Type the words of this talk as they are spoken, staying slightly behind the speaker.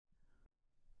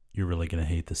You're really going to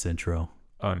hate this intro.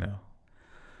 Oh, no.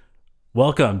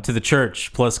 Welcome to the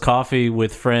Church Plus Coffee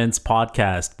with Friends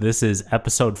podcast. This is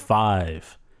episode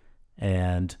 5.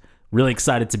 And really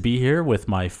excited to be here with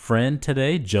my friend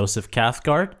today, Joseph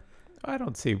Cathcart. I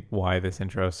don't see why this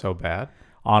intro is so bad.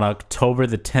 On October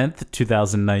the 10th,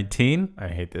 2019. I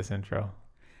hate this intro.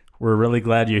 We're really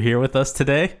glad you're here with us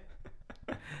today.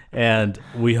 And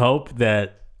we hope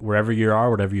that wherever you are,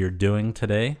 whatever you're doing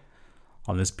today,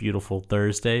 on this beautiful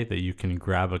Thursday, that you can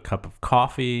grab a cup of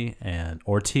coffee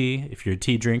or tea, if you're a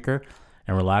tea drinker,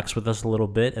 and relax with us a little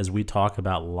bit as we talk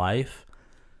about life,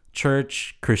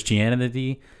 church,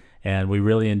 Christianity, and we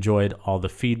really enjoyed all the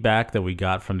feedback that we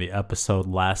got from the episode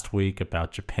last week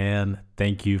about Japan.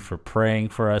 Thank you for praying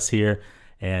for us here,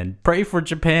 and pray for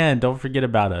Japan. Don't forget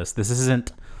about us. This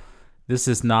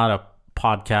is not a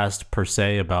podcast per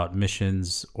se about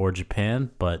missions or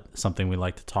Japan, but something we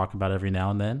like to talk about every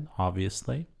now and then,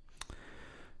 obviously.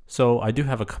 So I do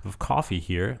have a cup of coffee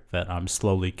here that I'm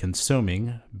slowly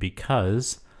consuming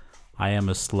because I am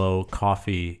a slow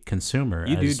coffee consumer.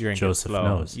 You as do drink Joseph it slow.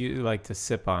 knows. You like to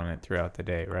sip on it throughout the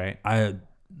day, right?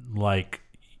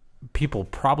 People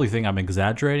probably think I'm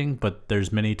exaggerating, but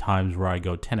there's many times where I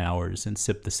go 10 hours and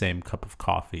sip the same cup of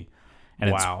coffee.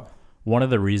 And wow. It's one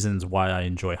of the reasons why I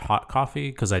enjoy hot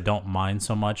coffee, because I don't mind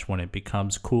so much when it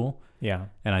becomes cool. Yeah.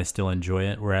 And I still enjoy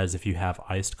it. Whereas if you have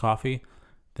iced coffee,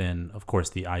 then of course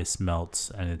the ice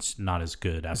melts and it's not as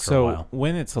good after a while. So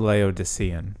when it's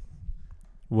Laodicean,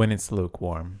 when it's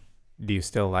lukewarm, do you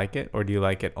still like it, or do you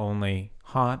like it only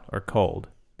hot or cold?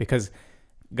 Because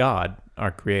God, our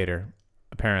creator,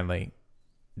 apparently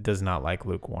does not like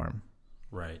lukewarm.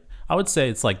 Right. I would say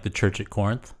it's like the church at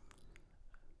Corinth.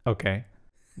 Okay.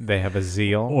 They have a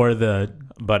zeal,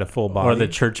 but a full body. Or the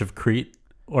church of Crete,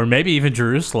 or maybe even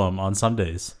Jerusalem on some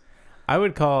days. I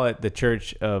would call it the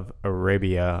Church of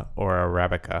Arabia or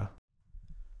Arabica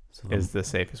is the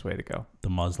safest way to go. The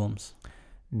Muslims?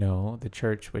 No, the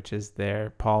church which is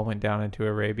there. Paul went down into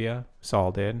Arabia.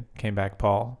 Saul did. Came back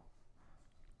Paul.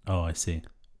 Oh, I see.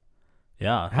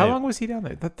 Yeah. How long was he down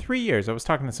there? 3 years. I was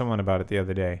talking to someone about it the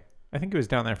other day. I think he was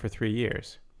down there for 3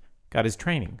 years. Got his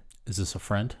training. Is this a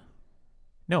friend?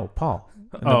 No, Paul.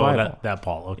 That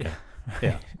Paul. Okay.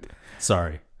 Yeah.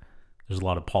 Sorry. There's a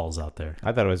lot of Pauls out there.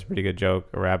 I thought it was a pretty good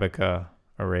joke. Arabica,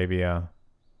 Arabia.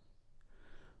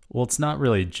 Well, it's not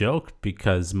really a joke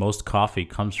because most coffee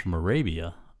comes from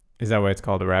Arabia. Is that why it's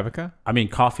called Arabica? I mean,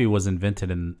 coffee was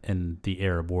invented in the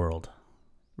Arab world.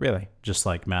 Really? Just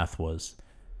like math was.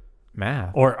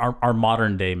 Math? Or our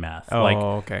modern day math. Oh, like,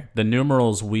 okay. The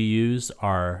numerals we use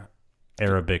are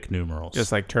Arabic numerals.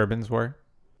 Just like turbans were?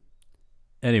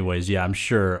 Anyways, yeah, I'm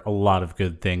sure a lot of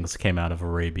good things came out of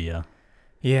Arabia.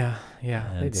 Yeah, they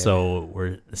And did. so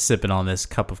we're sipping on this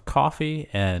cup of coffee,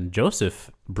 and Joseph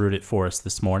brewed it for us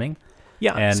this morning.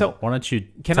 Yeah, And so why don't you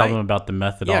tell them about the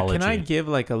methodology? Yeah, can I give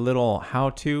like a little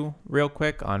how-to real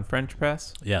quick on French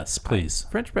press? Yes, please.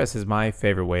 French press is my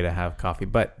favorite way to have coffee,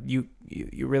 but you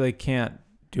really can't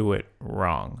do it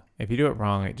wrong. If you do it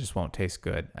wrong, it just won't taste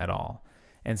good at all.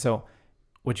 And so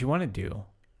what you want to do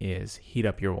is heat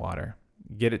up your water.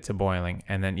 Get it to boiling,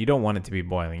 and then you don't want it to be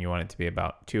boiling. You want it to be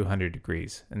about 200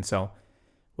 degrees. And so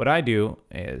what I do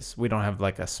is, we don't have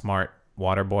like a smart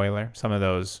water boiler. Some of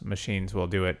those machines will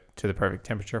do it to the perfect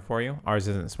temperature for you. Ours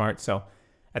isn't smart. So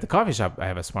at the coffee shop, I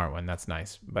have a smart one. That's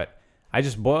nice. But I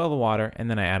just boil the water, and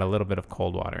then I add a little bit of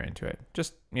cold water into it.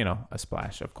 Just, a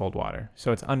splash of cold water.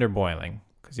 So it's under boiling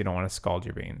because you don't want to scald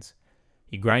your beans.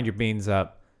 You grind your beans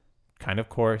up kind of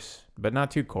coarse, but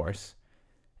not too coarse.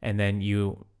 And then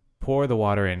you pour the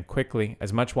water in quickly,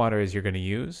 as much water as you're going to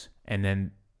use, and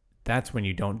then that's when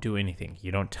you don't do anything.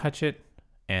 You don't touch it,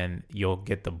 and you'll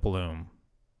get the bloom,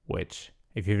 which,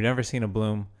 if you've never seen a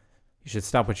bloom, you should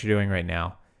stop what you're doing right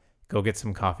now. Go get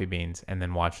some coffee beans, and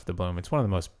then watch the bloom. It's one of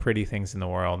the most pretty things in the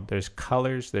world. There's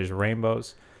colors, there's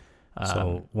rainbows.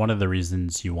 So one of the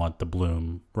reasons you want the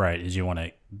bloom, right, is you want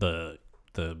the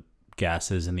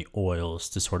gases and the oils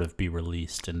to sort of be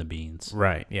released in the beans.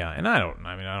 Right, yeah. And I don't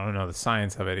know the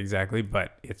science of it exactly,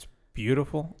 but it's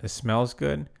beautiful. It smells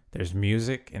good. There's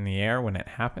music in the air when it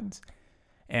happens.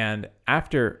 And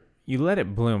after you let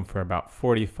it bloom for about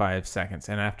 45 seconds,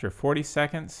 and after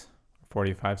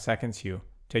 45 seconds, you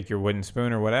take your wooden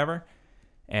spoon or whatever,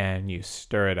 and you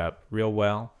stir it up real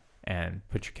well and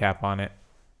put your cap on it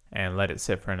and let it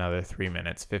sit for another 3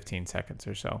 minutes, 15 seconds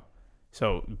or so.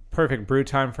 So perfect brew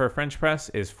time for a French press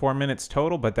is 4 minutes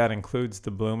total, but that includes the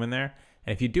bloom in there.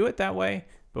 And if you do it that way,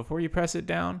 before you press it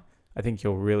down, I think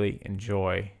you'll really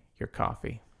enjoy your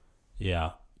coffee.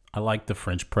 Yeah, I like the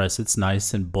French press. It's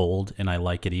nice and bold, and I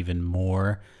like it even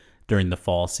more during the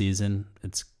fall season.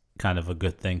 It's kind of a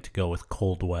good thing to go with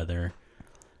cold weather.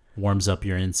 Warms up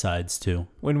your insides too.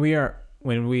 When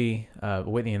Whitney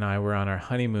and I were on our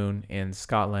honeymoon in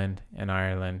Scotland and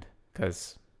Ireland,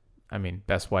 because I mean,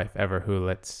 best wife ever, who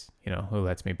lets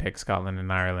me pick Scotland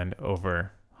and Ireland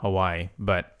over Hawaii.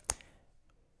 But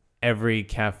every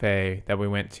cafe that we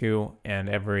went to and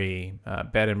every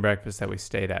bed and breakfast that we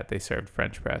stayed at, they served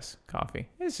French press coffee.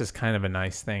 It's just kind of a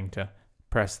nice thing to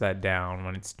press that down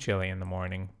when it's chilly in the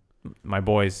morning. My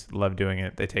boys love doing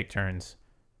it. They take turns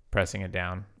pressing it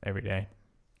down every day.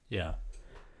 Yeah.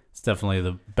 It's definitely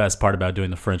the best part about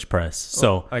doing the French press.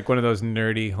 So, like one of those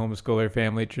nerdy homeschooler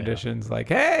family traditions, like,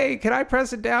 hey, can I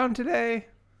press it down today?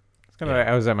 It's kind of like,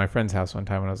 I was at my friend's house one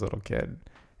time when I was a little kid,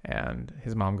 and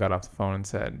his mom got off the phone and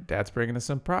said, Dad's bringing a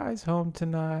surprise home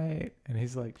tonight. And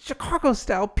he's like,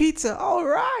 Chicago-style pizza, all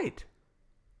right.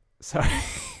 Sorry.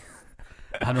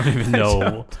 I don't even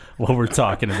know what we're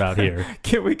talking about here.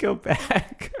 Can we go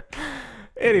back?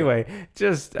 Anyway,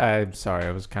 I'm sorry.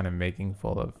 I was kind of making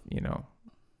full of,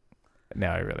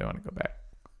 now I really want to go back.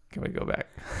 Can we go back?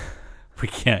 We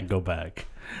can't go back.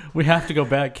 We have to go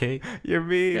back, Kate. You're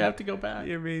mean. We have to go back.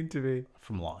 You're mean to me.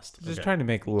 From Lost. Just trying to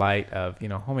make light of,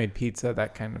 homemade pizza,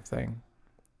 that kind of thing.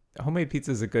 Homemade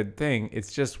pizza is a good thing.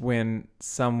 It's just when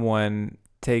someone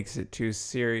takes it too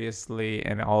seriously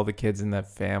and all the kids in the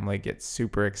family get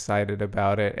super excited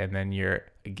about it, and then you're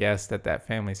a guest at that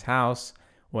family's house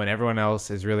when everyone else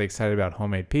is really excited about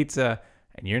homemade pizza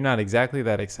and you're not exactly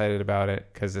that excited about it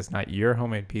because it's not your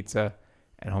homemade pizza,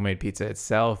 and homemade pizza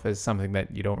itself is something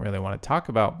that you don't really want to talk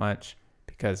about much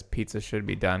because pizza should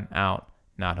be done out,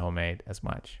 not homemade as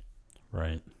much.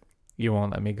 Right. You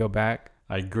won't let me go back?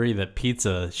 I agree that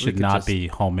pizza should not be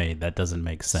homemade. That doesn't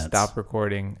make sense. Stop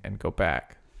recording and go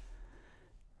back.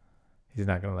 He's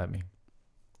not going to let me.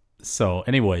 So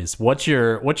anyways, what's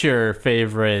your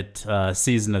favorite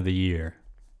season of the year?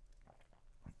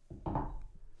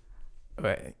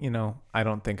 But, I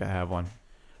don't think I have one.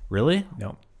 Really?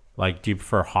 No. Like, do you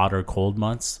prefer hot or cold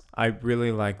months? I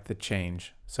really like the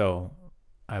change. So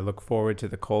I look forward to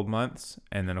the cold months.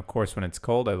 And then, of course, when it's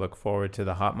cold, I look forward to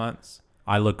the hot months.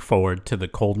 I look forward to the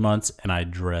cold months and I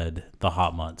dread the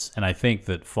hot months. And I think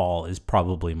that fall is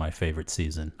probably my favorite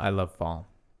season. I love fall.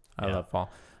 I love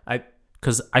fall.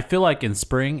 Because I feel like in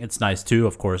spring, it's nice too.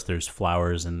 Of course, there's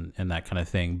flowers and that kind of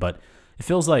thing. But it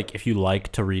feels like if you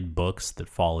like to read books, that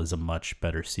fall is a much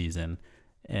better season.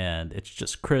 And it's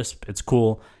just crisp. It's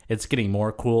cool. It's getting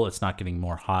more cool. It's not getting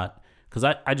more hot. Because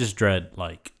I just dread,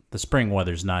 like, the spring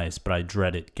weather's nice, but I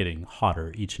dread it getting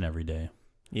hotter each and every day.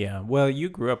 Yeah. Well, you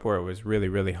grew up where it was really,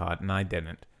 really hot, and I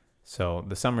didn't. So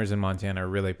the summers in Montana are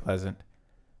really pleasant.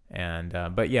 And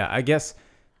but yeah, I guess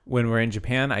when we're in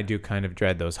Japan, I do kind of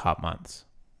dread those hot months.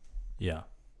 Yeah.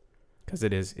 Because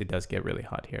it does get really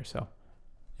hot here. So.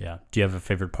 Yeah. Do you have a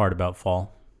favorite part about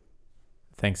fall?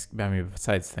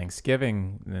 Besides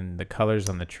Thanksgiving and the colors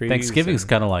on the trees. Thanksgiving's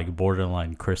kind of like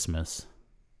borderline Christmas.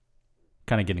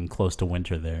 Kind of getting close to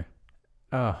winter there.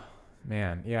 Oh,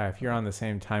 man. Yeah, if you're on the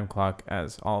same time clock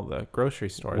as all the grocery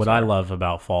stores. What I love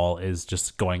about fall is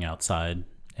just going outside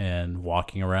and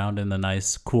walking around in the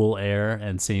nice, cool air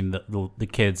and seeing the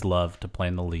kids love to play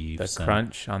in the leaves. The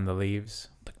crunch on the leaves.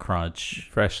 The crunch.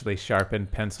 Freshly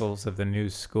sharpened pencils of the new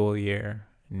school year.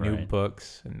 New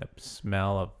books and the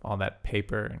smell of all that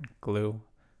paper and glue.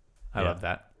 I love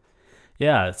that.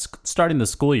 Yeah, it's starting the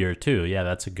school year too. Yeah,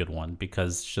 that's a good one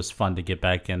because it's just fun to get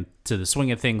back into the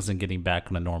swing of things and getting back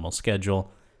on a normal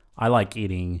schedule. I like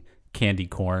eating candy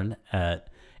corn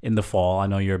in the fall. I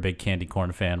know you're a big candy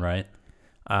corn fan, right?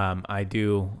 I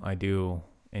do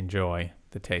enjoy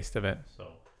the taste of it. So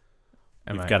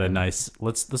we've got a nice.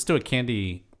 Let's do a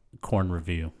candy corn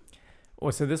review.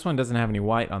 Well, so this one doesn't have any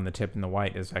white on the tip, and the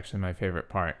white is actually my favorite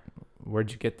part.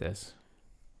 Where'd you get this?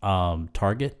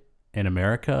 Target in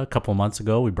America a couple months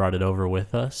ago. We brought it over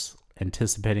with us,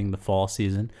 anticipating the fall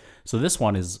season. So this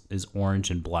one is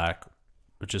orange and black,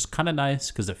 which is kind of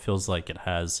nice because it feels like it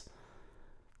has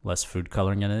less food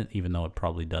coloring in it, even though it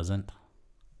probably doesn't.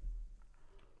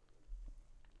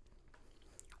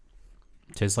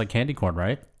 Tastes like candy corn,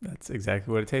 right? That's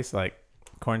exactly what it tastes like.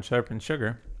 Corn syrup and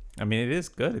sugar. I mean, it is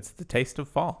good. It's the taste of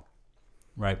fall.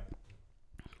 Right.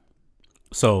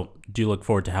 So, do you look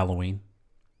forward to Halloween?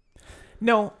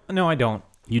 No, I don't.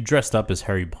 You dressed up as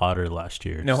Harry Potter last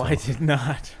year. No, so. I did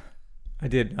not.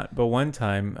 But one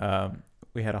time,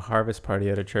 we had a harvest party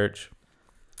at a church.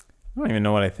 I don't even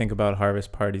know what I think about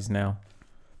harvest parties now.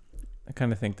 I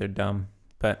kind of think they're dumb,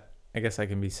 but I guess I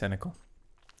can be cynical.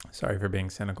 Sorry for being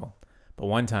cynical. But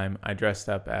one time I dressed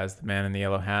up as the man in the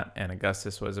yellow hat, and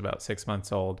Augustus was about 6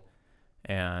 months old,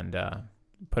 and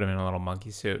put him in a little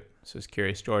monkey suit. This was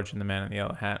Curious George and the Man in the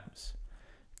Yellow Hat. It was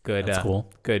good. That's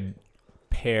cool. Good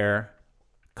pair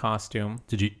costume.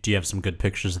 Do you have some good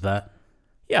pictures of that?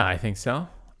 Yeah, I think so.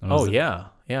 Yeah,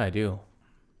 I do.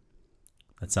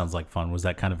 That sounds like fun. Was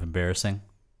that kind of embarrassing?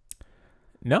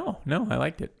 No, I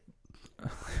liked it.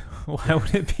 Why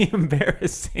would it be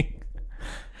embarrassing?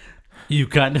 You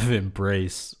kind of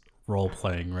embrace role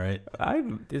playing, right?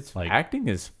 It's like acting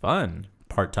is fun.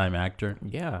 Part-time actor.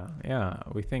 Yeah.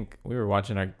 We were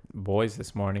watching our boys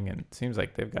this morning, and it seems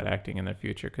like they've got acting in their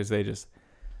future because they just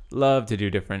love to do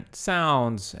different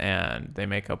sounds and they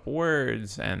make up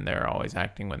words and they're always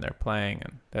acting when they're playing,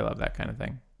 and they love that kind of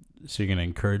thing. So you're going to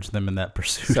encourage them in that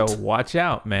pursuit. So watch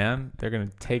out, man. They're going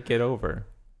to take it over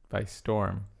by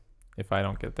storm if I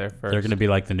don't get there first. They're going to be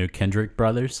like the new Kendrick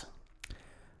brothers?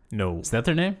 No. Is that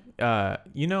their name? I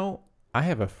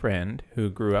have a friend who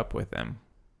grew up with them.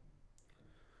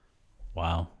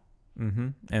 Wow. Mm-hmm.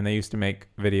 And they used to make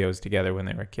videos together when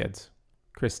they were kids.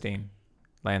 Christine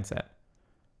Lancet.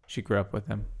 She grew up with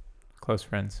them. Close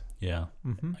friends. Yeah.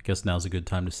 Mm-hmm. I guess now's a good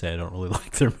time to say I don't really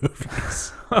like their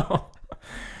movies.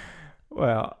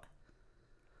 Well,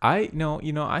 I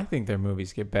think their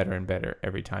movies get better and better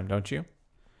every time, don't you?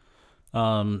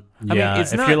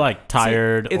 If you're like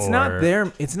tired, it's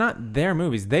not their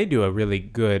movies. They do a really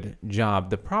good job.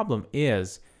 The problem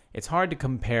is it's hard to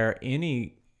compare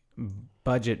any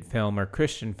budget film or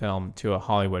Christian film to a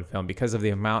Hollywood film because of the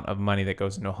amount of money that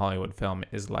goes into a Hollywood film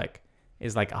is like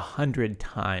 100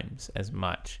 times as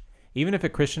much. Even if a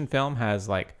Christian film has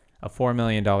like a $4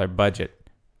 million budget,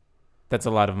 that's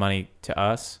a lot of money to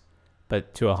us,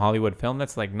 but to a Hollywood film,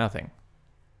 that's like nothing.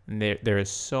 And there is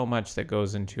so much that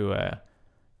goes into a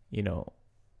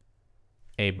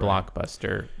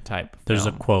blockbuster type film. There's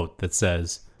a quote that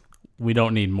says, "We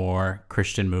don't need more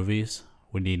Christian movies.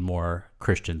 We need more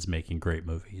Christians making great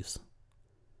movies."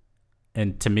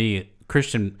 And to me,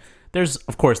 there's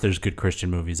good Christian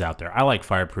movies out there. I like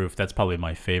Fireproof. That's probably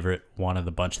my favorite one of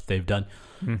the bunch that they've done.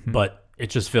 Mm-hmm. But it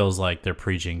just feels like they're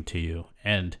preaching to you.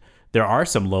 And there are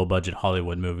some low budget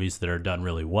Hollywood movies that are done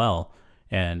really well.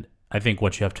 And I think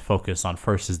what you have to focus on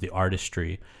first is the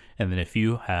artistry. And then if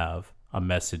you have a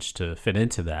message to fit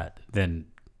into that, then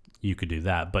you could do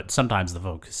that. But sometimes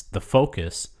the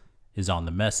focus is on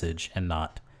the message and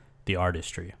not the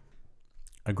artistry.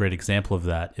 A great example of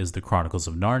that is the Chronicles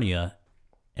of Narnia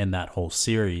and that whole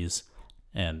series.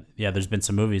 And yeah, there's been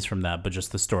some movies from that, but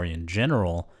just the story in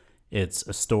general, it's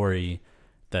a story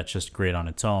that's just great on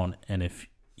its own. And if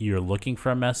you're looking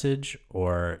for a message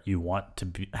or you want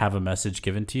to have a message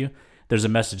given to you, there's a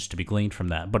message to be gleaned from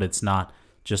that. But it's not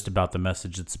just about the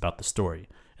message, it's about the story.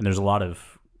 And there's a lot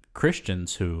of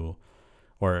Christians there's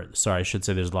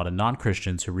a lot of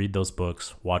non-Christians who read those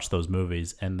books, watch those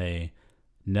movies, and they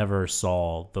never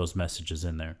saw those messages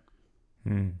in there.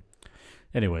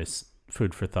 Anyways,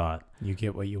 food for thought. You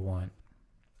get what you want.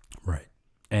 Right.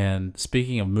 And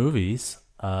speaking of movies,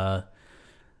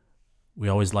 we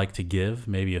always like to give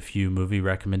maybe a few movie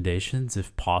recommendations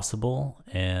if possible.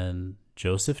 And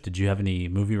Joseph, did you have any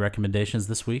movie recommendations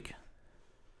this week?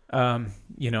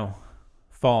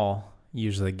 Fall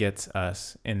usually gets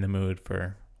us in the mood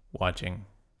for watching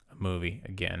a movie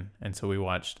again. And so we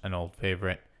watched an old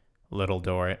favorite, Little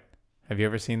Dorrit. Have you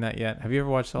ever seen that yet? Have you ever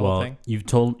watched the whole thing? You've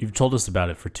told us about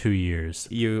it for 2 years.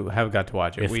 You have got to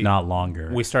watch it. If not longer.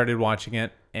 We started watching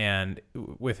it, and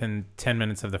within 10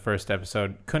 minutes of the first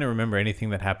episode, couldn't remember anything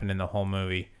that happened in the whole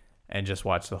movie and just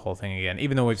watched the whole thing again,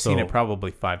 even though we've seen it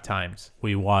probably 5 times.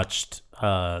 We watched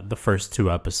the first 2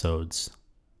 episodes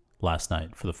last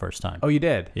night for the first time. Oh, you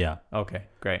did? Yeah. Okay,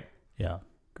 great. Yeah.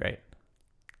 Great.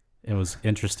 It was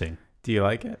interesting. Do you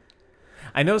like it?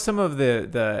 I know some of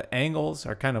the angles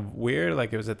are kind of weird.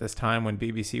 Like it was at this time when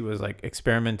BBC was like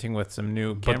experimenting with some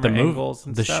new camera angles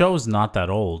and the stuff. show's not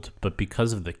that old, but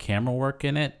because of the camera work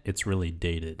in it, it's really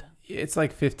dated. It's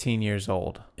like 15 years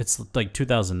old. It's like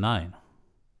 2009.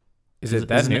 Is it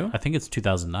that new? I think it's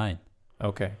 2009.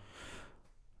 Okay.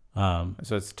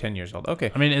 So it's 10 years old.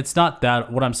 Okay. I mean, it's not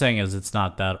that. What I'm saying is, it's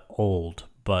not that old,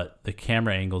 but the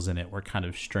camera angles in it were kind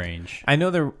of strange. I know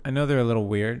they're a little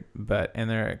weird, and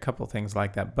there are a couple things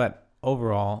like that. But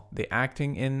overall, the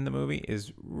acting in the movie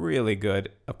is really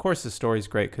good. Of course, the story's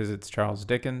great because it's Charles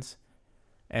Dickens,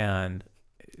 and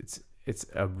it's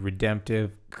a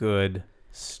redemptive, good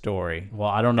story. Well,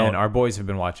 I don't know. And our boys have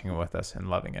been watching it with us and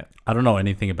loving it. I don't know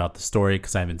anything about the story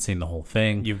because I haven't seen the whole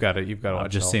thing. You've got to watch.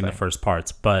 I've just the seen the first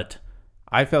parts, but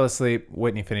I fell asleep.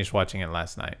 Whitney finished watching it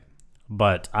last night.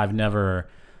 But I'm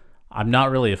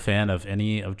not really a fan of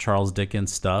any of Charles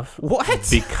Dickens stuff.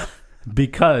 What?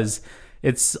 Because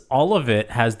It's all of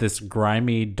it has this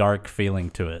grimy, dark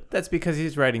feeling to it. That's because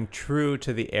he's writing true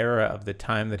to the era of the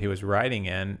time that he was writing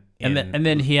in. And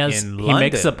then he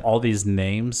makes up all these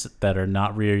names that are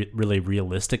not really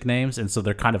realistic names, and so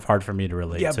they're kind of hard for me to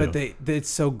relate to. Yeah, but it's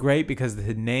so great because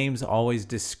the names always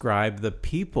describe the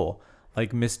people,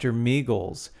 like Mr.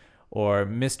 Meagles or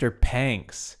Mr.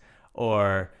 Panks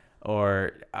or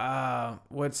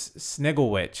what's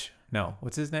Snigglewitch? No,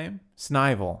 what's his name?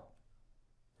 Snivel.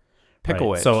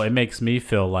 Picklewitch. Right. So it makes me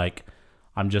feel like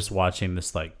I'm just watching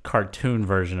this like cartoon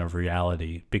version of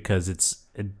reality because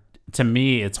to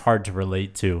me it's hard to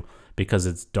relate to because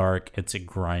it's dark, it's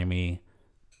grimy.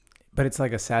 But it's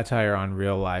like a satire on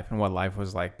real life and what life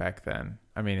was like back then.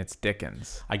 I mean, it's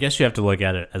Dickens. I guess you have to look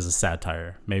at it as a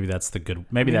satire. Maybe that's the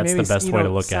best way to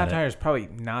look at it. Satire is probably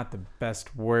not the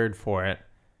best word for it.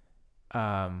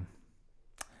 I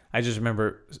just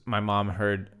remember my mom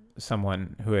heard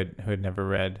someone who had never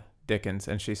read Dickens,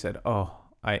 and she said, "Oh,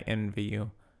 I envy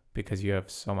you because you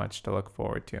have so much to look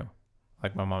forward to."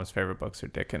 Like my mom's favorite books are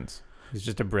Dickens. He's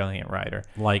just a brilliant writer.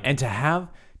 And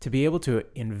to be able to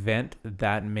invent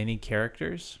that many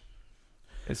characters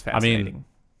is fascinating.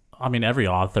 I mean, every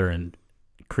author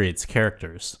creates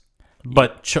characters.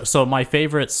 But so my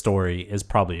favorite story is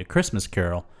probably A Christmas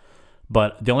Carol,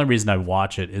 but the only reason I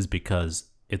watch it is because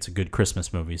it's a good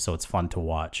Christmas movie, so it's fun to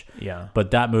watch. Yeah.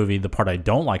 But that movie, the part I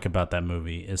don't like about that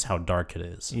movie is how dark it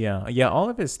is. Yeah. Yeah, all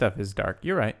of his stuff is dark.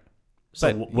 You're right.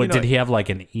 So did he have like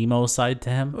an emo side to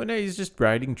him? Well, no, he's just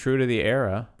writing true to the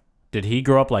era. Did he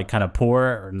grow up like kind of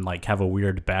poor and like have a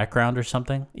weird background or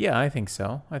something? Yeah, I think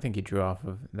so. I think he drew off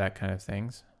of that kind of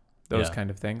things. Those kind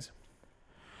of things.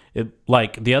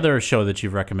 Like the other show that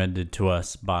you've recommended to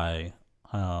us by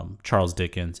Charles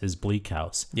Dickens is Bleak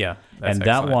House. Yeah. And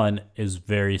that one is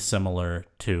very similar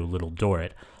to Little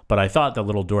Dorrit. But I thought that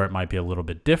Little Dorrit might be a little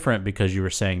bit different because you were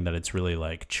saying that it's really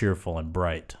like cheerful and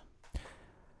bright.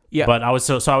 Yeah. But I was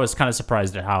kind of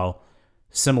surprised at how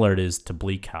similar it is to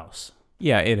Bleak House.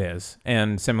 Yeah, it is.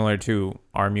 And similar to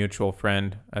Our Mutual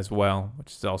Friend as well,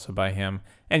 which is also by him.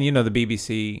 And the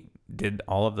BBC did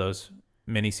all of those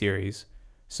miniseries.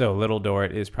 So Little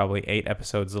Dorrit is probably 8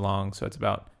 episodes long, so it's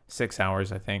about 6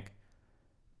 hours, I think.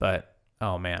 But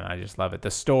oh man, I just love it.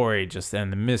 The story,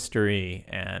 and the mystery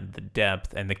and the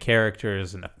depth and the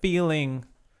characters and the feeling.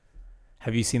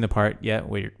 Have you seen the part yet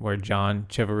where John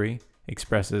Chivalry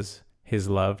expresses his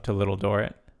love to Little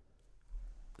Dorrit?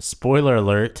 Spoiler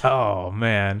alert. Oh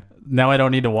man. Now I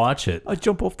don't need to watch it. I'd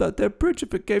jump off that there bridge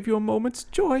if it gave you a moment's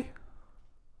joy.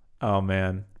 Oh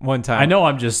man. One time. I know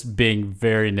I'm just being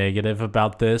very negative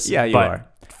about this. Yeah, you are.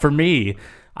 For me,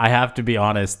 I have to be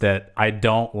honest that I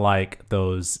don't like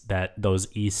those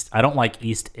I don't like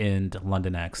East End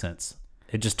London accents.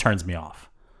 It just turns me off.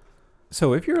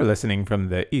 So if you're listening from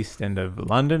the East End of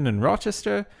London and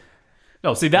Rochester,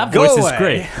 no, see that voice is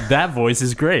great. That voice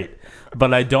is great.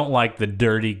 But I don't like the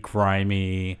dirty,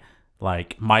 grimy,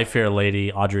 like My Fair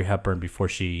Lady, Audrey Hepburn before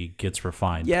she gets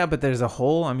refined. Yeah, but there's a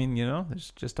whole,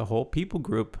 there's just a whole people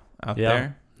group out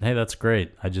there. Hey, that's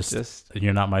great. I just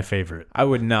you're not my favorite. I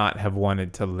would not have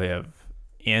wanted to live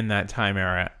in that time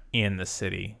era in the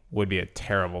city. Would be a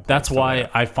terrible place. That's why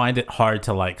I find it hard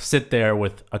to like sit there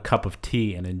with a cup of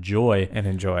tea and enjoy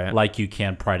it like you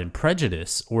can Pride and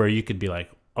Prejudice, where you could be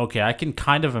like, okay, I can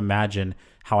kind of imagine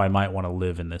how I might want to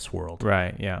live in this world.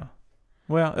 Right, yeah.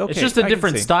 Well, okay. It's just a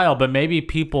different style, but maybe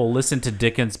people listen to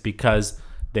Dickens because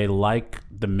they like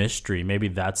the mystery. Maybe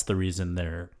that's the reason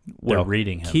they're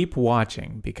reading him. Keep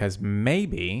watching, because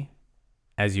maybe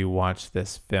as you watch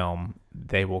this film,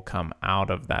 they will come out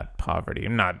of that poverty.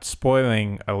 I'm not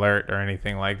spoiling alert or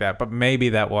anything like that, but maybe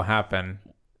that will happen.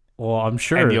 Well, I'm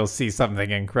sure. And you'll see something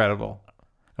incredible.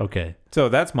 Okay. So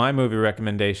that's my movie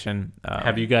recommendation.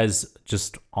 Have you guys,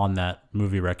 just on that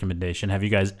movie recommendation, have you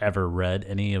guys ever read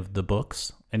any of the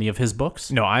books? Any of his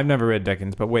books? No, I've never read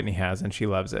Dickens, but Whitney has, and she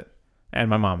loves it. And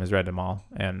my mom has read them all,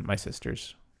 and my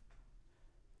sisters.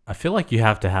 I feel like you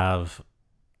have to have...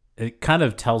 It kind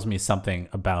of tells me something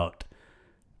about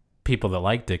people that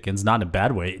like Dickens, not in a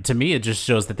bad way. To me, it just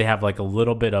shows that they have like a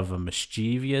little bit of a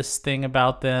mischievous thing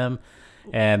about them,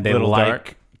 and they like...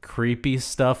 dark. Creepy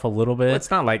stuff a little bit. Well, it's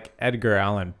not like Edgar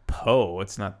Allan Poe.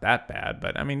 It's not that bad,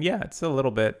 but I mean, yeah, it's a little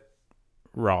bit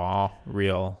raw,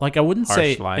 real. Like I wouldn't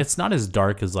say life. It's not as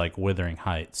dark as like Wuthering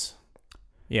Heights.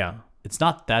 Yeah, it's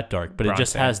not that dark, but it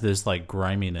just has this like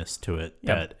griminess to it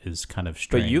that is kind of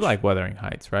strange. But you like Wuthering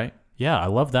Heights, right? Yeah, I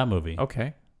love that movie.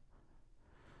 Okay,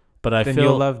 but I then feel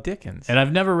you'll love Dickens, and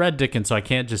I've never read Dickens, so I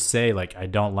can't just say like I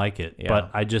don't like it. Yeah. But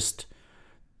I just.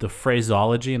 The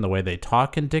phraseology and the way they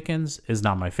talk in Dickens is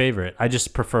not my favorite. I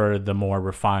just prefer the more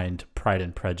refined Pride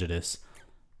and Prejudice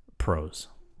prose.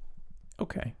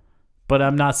 Okay. But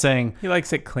I'm not saying He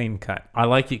likes it clean cut. I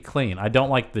like it clean. I don't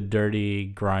like the dirty,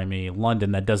 grimy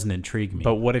London. That doesn't intrigue me.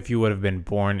 But what if you would have been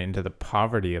born into the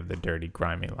poverty of the dirty,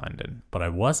 grimy London? But I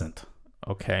wasn't.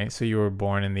 Okay, so you were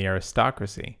born in the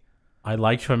aristocracy. I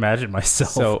like to imagine myself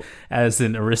So, as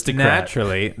an aristocrat.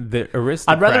 Naturally, the aristocrats...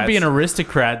 I'd rather be an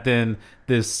aristocrat than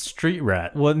this street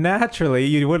rat. Well, naturally,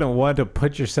 you wouldn't want to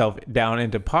put yourself down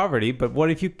into poverty, but what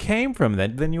if you came from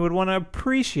that? Then you would want to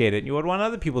appreciate it. You would want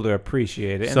other people to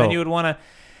appreciate it. And then you would want to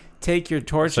take your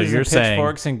torches and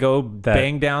pitchforks and go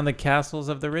bang down the castles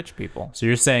of the rich people. So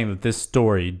you're saying that this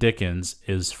story, Dickens,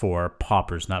 is for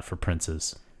paupers, not for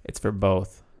princes. It's for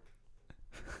both.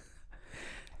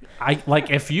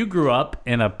 If you grew up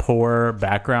in a poor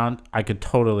background, I could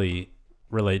totally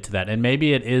relate to that. And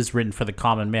maybe it is written for the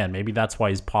common man. Maybe that's why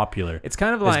he's popular. It's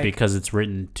kind of like... because it's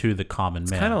written to the common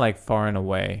man. It's kind of like Far and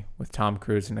Away with Tom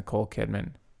Cruise and Nicole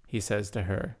Kidman. He says to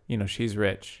her, she's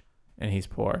rich and he's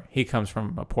poor. He comes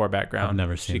from a poor background. I've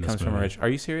never seen this She comes movie. from a rich... Are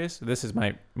you serious? This is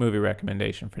my movie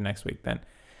recommendation for next week then.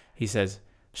 He says,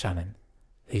 Shannon,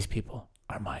 these people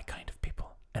are my kind of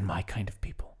people. And my kind of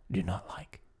people do not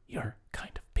like your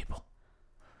kind of people.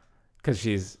 Because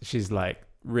she's like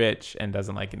rich and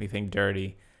doesn't like anything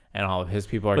dirty, and all of his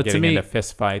people are getting into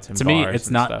fist fights and bars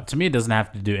and stuff. To me, it doesn't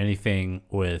have to do anything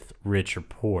with rich or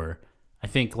poor. I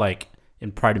think like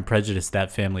in Pride and Prejudice,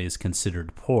 that family is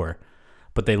considered poor,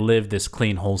 but they live this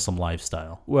clean, wholesome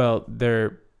lifestyle. Well,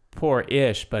 they're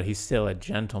poor-ish, but he's still a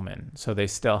gentleman, so they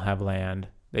still have land.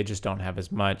 They just don't have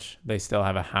as much. They still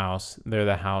have a house. They're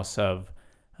the house of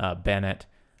Bennett,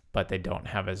 but they don't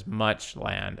have as much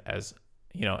land as...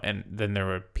 and then there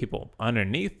were people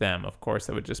underneath them, of course,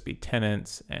 that would just be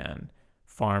tenants and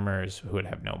farmers who would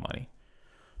have no money.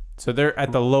 So they're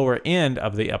at the lower end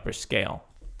of the upper scale.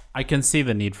 I can see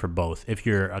the need for both. If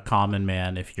you're a common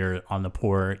man, if you're on the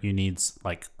poor, you need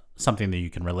like something that you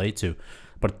can relate to.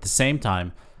 But at the same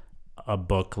time, a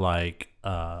book like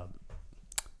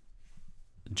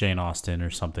Jane Austen or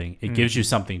something, it gives you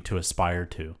something to aspire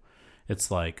to.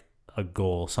 It's like a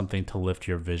goal, something to lift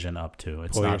your vision up to.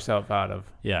 It's pull not yourself out of.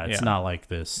 Yeah, it's not like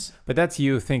this. But that's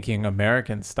you thinking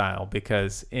American style,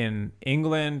 because in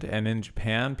England and in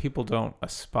Japan, people don't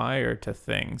aspire to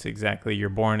things exactly. You're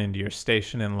born into your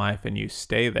station in life and you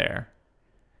stay there.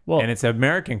 Well, and it's an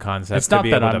American concept to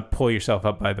be able to pull yourself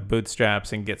up by the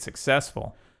bootstraps and get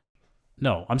successful.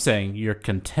 No, I'm saying you're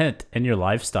content in your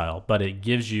lifestyle, but it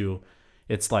gives you,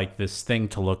 it's like this thing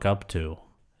to look up to.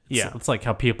 It's like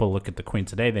how people look at the queen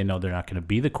today. They know they're not going to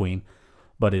be the queen,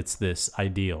 but it's this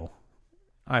ideal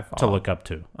to look up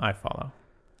to. I follow.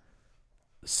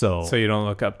 So you don't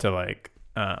look up to like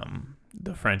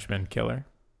the Frenchman killer?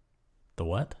 The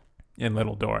what? In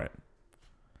Little Dorrit.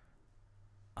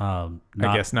 I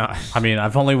guess not. I mean,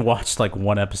 I've only watched like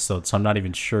one episode, so I'm not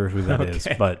even sure who that is.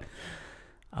 But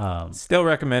still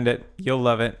recommend it. You'll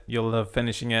love it. You'll love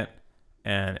finishing it.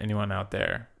 And anyone out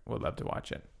there would love to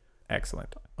watch it.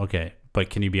 Excellent. Okay, but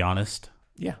can you be honest?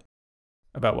 Yeah.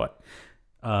 About what?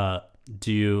 Did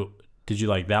you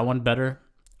like that one better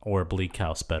or Bleak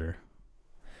House better?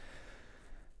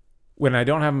 When I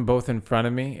don't have them both in front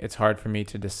of me, it's hard for me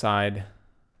to decide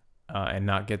and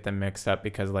not get them mixed up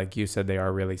because, like you said, they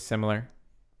are really similar.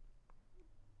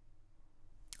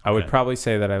 I would probably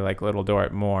say that I like Little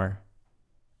Dorrit more.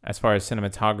 As far as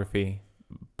cinematography,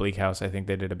 Bleak House, I think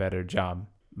they did a better job.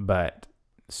 But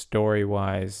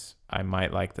story-wise, I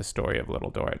might like the story of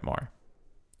Little Dorrit more.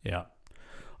 Yeah.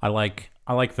 I like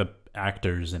the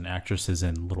actors and actresses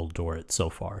in Little Dorrit so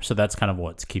far. So that's kind of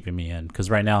what's keeping me in. Because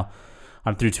right now,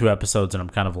 I'm through 2 episodes and I'm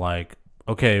kind of like,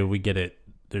 okay, we get it.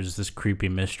 There's this creepy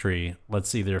mystery.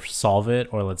 Let's either solve it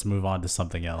or let's move on to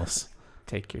something else.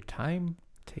 Take your time.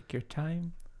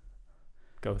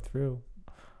 Go through.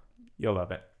 You'll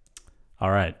love it.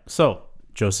 All right. So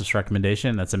Joseph's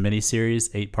recommendation, that's a miniseries,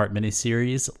 8-part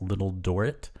miniseries, Little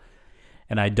Dorrit.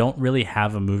 And I don't really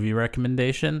have a movie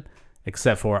recommendation,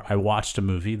 except for I watched a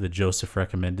movie that Joseph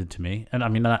recommended to me. And I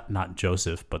mean, not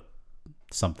Joseph, but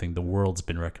something the world's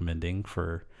been recommending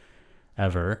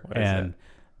forever. And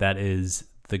that is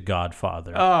The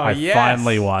Godfather. Oh, I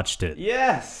finally watched it.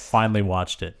 Yes. Finally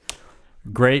watched it.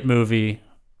 Great movie.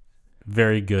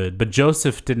 Very good. But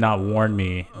Joseph did not warn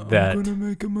me that... I'm going to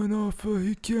make him an offer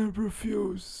he can't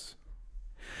refuse.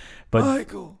 But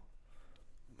Michael.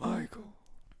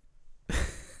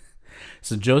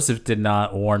 So Joseph did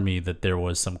not warn me that there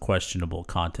was some questionable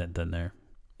content in there.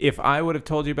 If I would have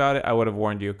told you about it, I would have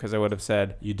warned you because I would have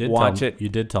said, You did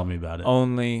tell me about it.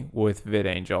 Only with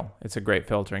VidAngel. It's a great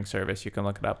filtering service. You can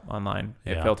look it up online.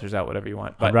 It filters out whatever you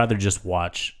want. But I'd rather just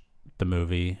watch the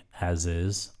movie as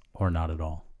is or not at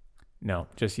all. No,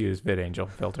 just use VidAngel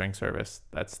filtering service.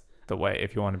 That's the way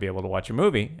if you want to be able to watch a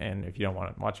movie, and if you don't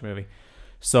want to watch a movie.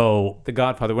 So The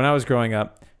Godfather. When I was growing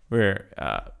up, we're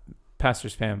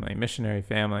pastor's family, missionary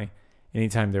family.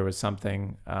 Anytime there was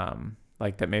something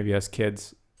like that, maybe us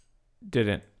kids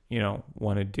didn't,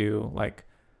 want to do, like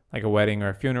a wedding or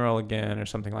a funeral again, or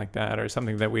something like that, or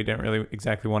something that we didn't really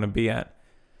exactly want to be at.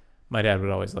 My dad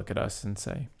would always look at us and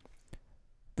say,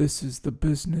 This is the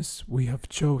business we have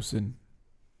chosen.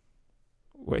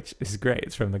 which is great.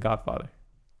 It's from The Godfather.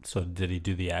 So did he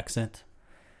do the accent?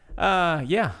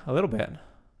 Yeah, a little bit.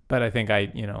 But I think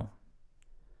I,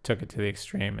 took it to the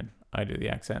extreme, and I do the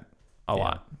accent a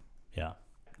lot. Yeah.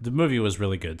 The movie was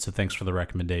really good, so thanks for the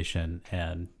recommendation.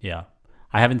 And yeah,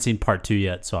 I haven't seen part 2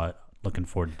 yet, so I'm looking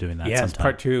forward to doing that Yeah, it's sometime.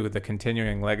 part 2, the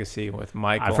continuing legacy with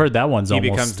Michael. I've heard that one's He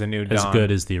almost becomes the new as Don.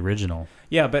 good as the original.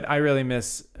 Yeah, but I really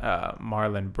miss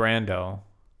Marlon Brando.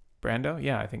 Brando?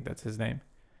 Yeah, I think that's his name.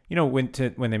 When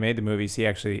they made the movies, he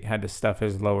actually had to stuff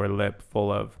his lower lip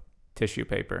full of tissue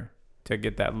paper to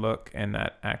get that look and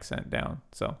that accent down.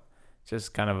 So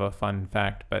just kind of a fun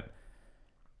fact. But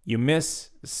you miss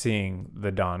seeing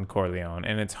the Don Corleone,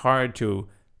 and it's hard to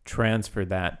transfer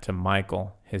that to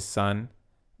Michael, his son,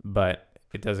 but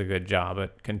it does a good job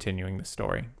at continuing the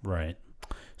story. Right.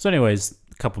 So anyways,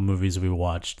 a couple movies we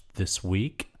watched this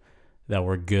week that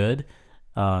were good.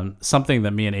 Something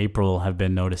that me and April have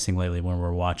been noticing lately when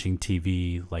we're watching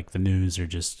TV, like the news or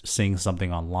just seeing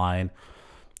something online,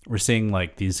 we're seeing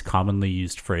like these commonly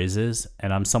used phrases.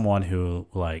 And I'm someone who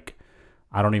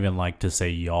I don't even like to say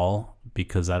y'all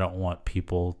because I don't want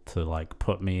people to like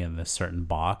put me in this certain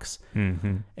box.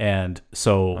 Mm-hmm. And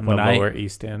so On the Lower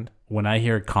East End. when I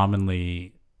hear common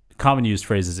used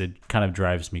phrases, it kind of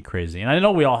drives me crazy. And I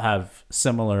know we all have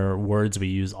similar words we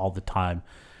use all the time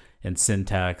and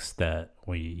syntax that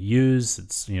we use.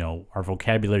 It's, our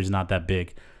vocabulary is not that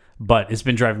big, but it's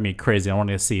been driving me crazy. I want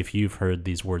to see if you've heard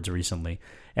these words recently.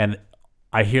 And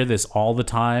I hear this all the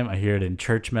time. I hear it in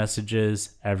church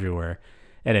messages everywhere.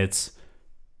 And it's,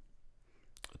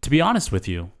 to be honest with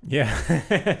you. Yeah.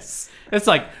 It's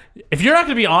like, if you're not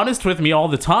going to be honest with me all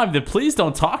the time, then please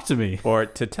don't talk to me. Or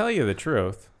to tell you the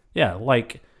truth. Yeah,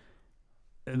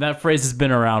 that phrase has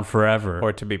been around forever.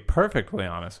 Or to be perfectly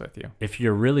honest with you. If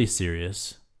you're really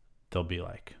serious, they'll be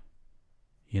like,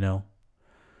 to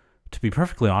be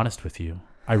perfectly honest with you,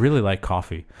 I really like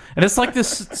coffee. And it's like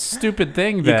this stupid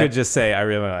thing that You could just say, I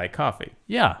really like coffee.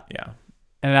 Yeah. Yeah.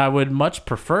 And I would much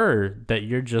prefer that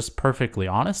you're just perfectly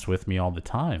honest with me all the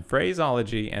time.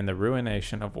 Phraseology and the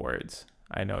ruination of words.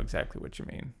 I know exactly what you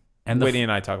mean. And Whitney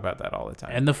and I talk about that all the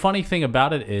time. And the funny thing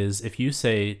about it is, if you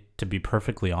say to be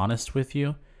perfectly honest with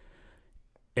you,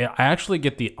 I actually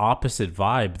get the opposite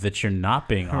vibe that you're not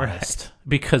being honest. Right.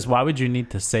 Because why would you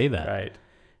need to say that? Right.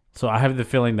 So I have the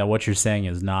feeling that what you're saying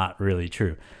is not really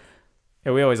true.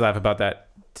 Yeah, we always laugh about that.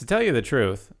 To tell you the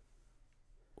truth,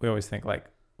 we always think like,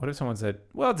 what if someone said,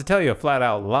 well, to tell you a flat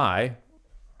out lie,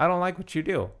 I don't like what you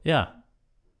do. Yeah.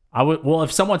 Well,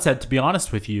 if someone said, to be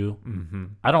honest with you,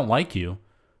 I don't like you,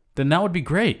 then that would be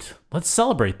great. Let's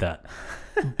celebrate that.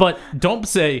 But don't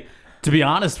say, to be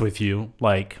honest with you,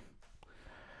 like,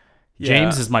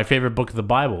 James is my favorite book of the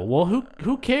Bible. Well,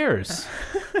 who cares?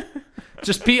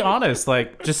 Just be honest.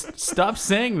 Like, just stop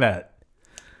saying that.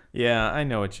 Yeah, I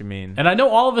know what you mean. And I know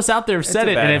all of us out there have said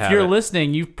it. And if you're habit.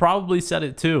 listening, you've probably said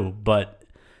it too. But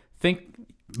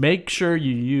make sure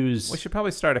you use We should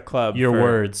probably start a club. your for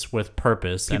words with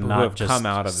purpose and people who not have just come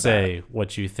out of say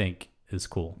what you think is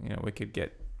cool. We could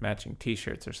get matching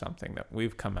T-shirts or something that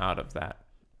we've come out of that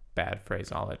bad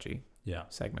phraseology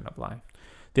segment of life.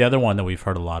 The other one that we've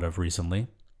heard a lot of recently,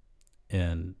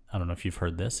 and I don't know if you've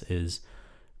heard this, is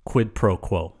quid pro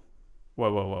quo.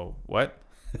 Whoa. What?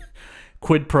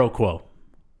 Quid pro quo.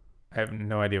 I have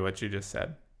no idea what you just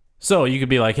said. So you could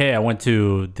be like, hey, I went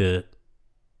to the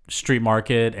street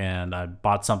market and I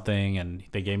bought something and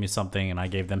they gave me something and I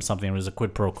gave them something. It was a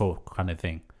quid pro quo kind of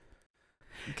thing.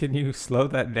 Can you slow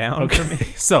that down for me?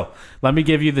 So let me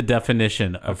give you the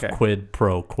definition of quid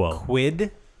pro quo.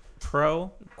 Quid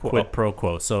pro quo. Quid pro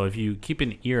quo. So if you keep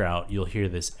an ear out, you'll hear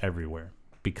this everywhere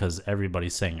because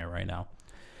everybody's saying it right now.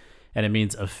 And it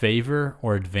means a favor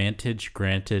or advantage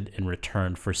granted in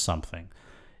return for something.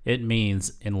 It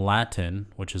means in Latin,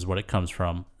 which is what it comes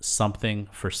from, something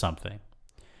for something.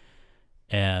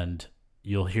 And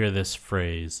you'll hear this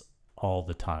phrase all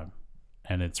the time.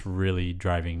 And it's really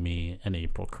driving me and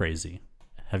April crazy.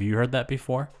 Have you heard that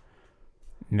before?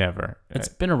 Never. It's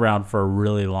been around for a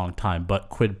really long time, but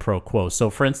quid pro quo. So,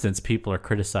 for instance, people are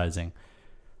criticizing,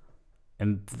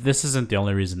 and this isn't the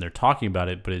only reason they're talking about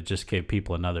it, but it just gave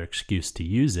people another excuse to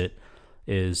use it.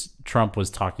 is Trump was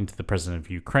talking to the president of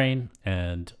Ukraine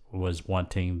and was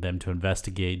wanting them to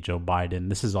investigate Joe Biden.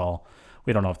 This is all,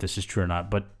 we don't know if this is true or not,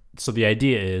 but so the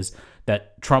idea is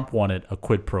that Trump wanted a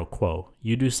quid pro quo.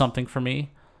 You do something for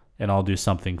me and I'll do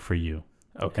something for you.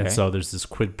 Okay. And so there's this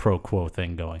quid pro quo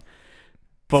thing going.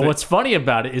 But So- what's funny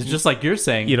about it is just like you're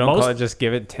saying, You don't call it just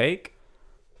give and take?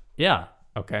 yeah,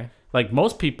 Okay. like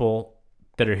most people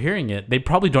that are hearing it, they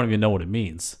probably don't even know what it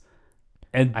means.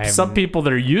 And I have some n- people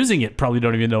that are using it probably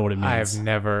don't even know what it means. I have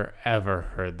never, ever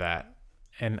heard that.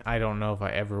 And I don't know if I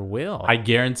ever will. I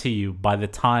guarantee you, by the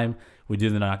time we do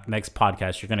the next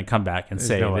podcast, you're going to come back and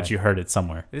say no that way. you heard it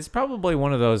somewhere. It's probably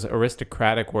one of those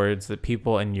aristocratic words that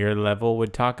people in your level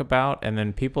would talk about, and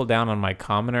then people down on my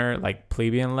commoner, like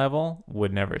plebeian level,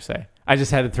 would never say. I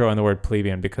just had to throw in the word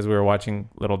plebeian because we were watching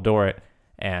Little Dorrit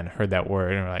and heard that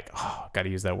word, and we're like, oh, got to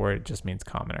use that word. It just means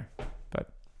commoner.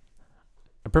 But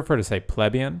I prefer to say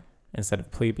plebeian instead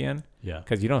of plebeian Yeah.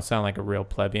 because you don't sound like a real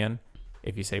plebeian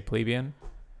if you say plebeian.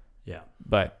 Yeah.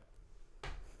 But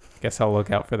guess I'll look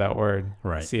out for that word.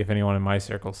 Right. See if anyone in my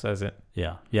circle says it.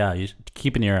 Yeah. Yeah. You should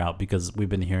keep an ear out because we've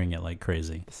been hearing it like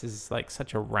crazy. This is like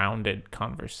such a rounded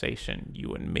conversation,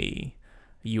 you and me,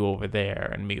 you over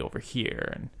there and me over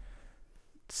here, and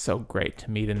it's so great to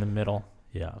meet in the middle.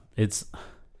 Yeah. It's,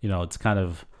 it's kind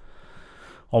of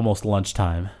almost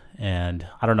lunchtime, and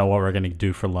I don't know what we're going to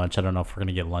do for lunch. I don't know if we're going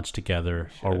to get lunch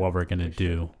together or what we're going to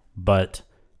do. But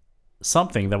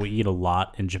something that we eat a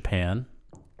lot in Japan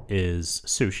is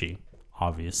sushi,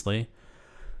 obviously.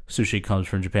 Sushi comes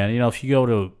from Japan. If you go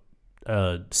to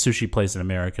a sushi place in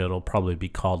America, it'll probably be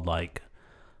called like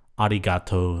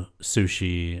arigato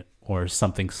sushi or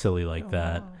something silly like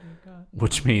that,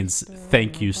 which means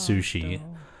thank you sushi.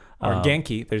 Or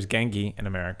Genki. There's Genki in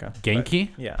America. Genki?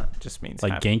 But, yeah, it just means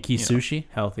Like happy, Genki sushi?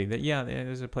 healthy. Yeah,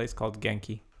 there's a place called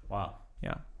Genki. Wow.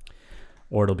 Yeah.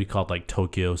 Or it'll be called like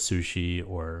Tokyo sushi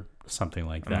or something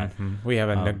like that. We have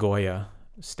a Nagoya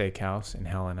steakhouse in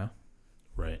Helena.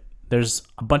 Right. There's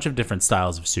a bunch of different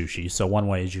styles of sushi. So one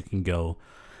way is you can go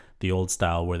the old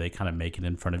style where they kind of make it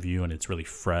in front of you and it's really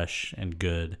fresh and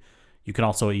good. You can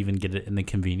also even get it in the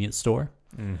convenience store.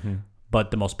 Mm-hmm.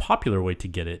 But the most popular way to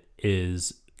get it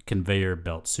is conveyor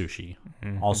belt sushi,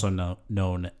 also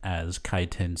known as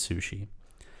kaiten sushi.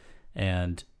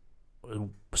 And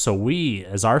so we,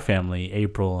 as our family,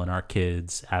 April and our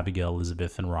kids, Abigail,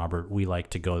 Elizabeth, and Robert, we like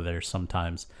to go there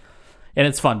sometimes. And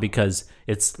it's fun because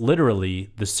it's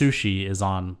literally the sushi is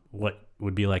on what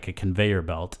would be like a conveyor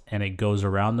belt, and it goes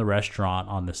around the restaurant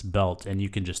on this belt, and you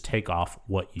can just take off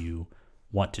what you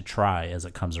want to try as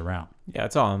it comes around. Yeah,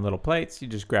 it's all in little plates. You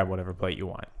just grab whatever plate you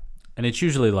want. And it's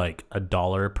usually like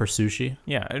 $1 per sushi.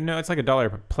 Yeah, no, it's like $1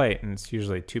 per plate, and it's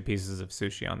usually 2 pieces of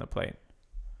sushi on the plate.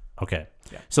 Okay.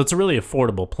 Yeah. So it's a really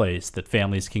affordable place that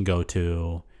families can go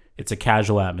to. It's a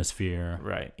casual atmosphere.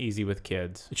 Right, easy with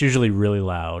kids. It's usually really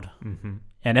loud. Mm-hmm.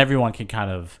 And everyone can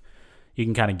you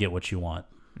can kind of get what you want.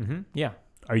 Mm-hmm. Yeah.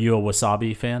 Are you a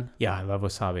wasabi fan? Yeah, I love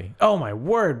wasabi. Oh, my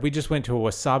word. We just went to a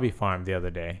wasabi farm the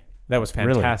other day. That was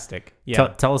fantastic. Really?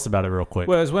 Yeah. Tell us about it real quick.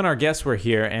 Well, it was when our guests were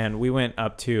here, and we went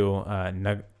up to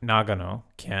Nagano,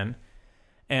 Ken.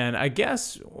 And I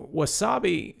guess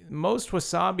most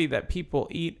wasabi that people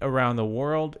eat around the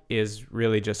world is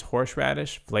really just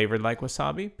horseradish flavored like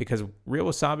wasabi, because real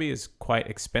wasabi is quite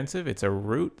expensive. It's a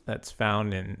root that's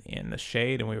found in the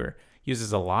shade, and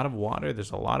uses a lot of water.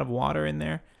 There's a lot of water in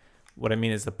there. What I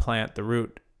mean is the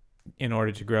root, in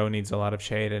order to grow, needs a lot of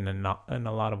shade and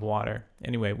a lot of water.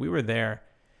 Anyway, we were there,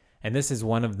 and this is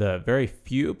one of the very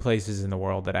few places in the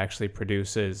world that actually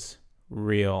produces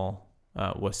real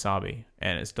wasabi,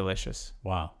 and it's delicious.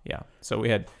 Wow. Yeah. So we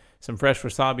had some fresh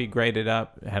wasabi grated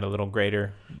up, had a little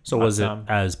grater. So was it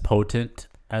as potent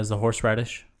as the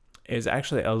horseradish? It was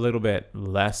actually a little bit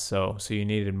less so. So you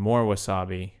needed more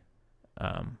wasabi,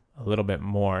 a little bit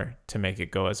more to make it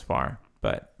go as far,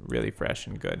 but really fresh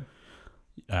and good.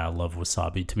 I love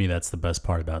wasabi. To me, that's the best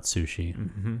part about sushi.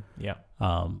 Mm-hmm. Yeah.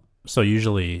 So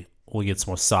usually we'll get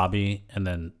some wasabi, and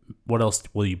then what else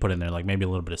will you put in there? Like maybe a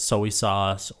little bit of soy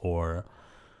sauce or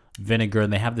vinegar,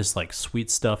 and they have this like sweet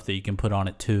stuff that you can put on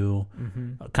it too.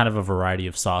 Mm-hmm. Kind of a variety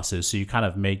of sauces. So you kind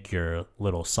of make your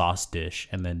little sauce dish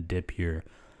and then dip your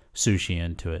sushi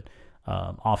into it.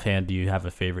 Offhand, do you have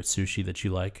a favorite sushi that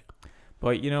you like?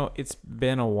 But it's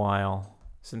been a while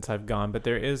since I've gone, but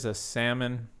there is a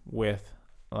salmon with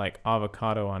like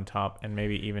avocado on top, and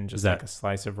maybe even just like a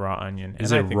slice of raw onion.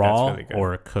 Is it raw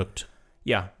or cooked?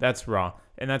 Yeah, that's raw.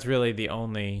 And that's really the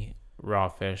only raw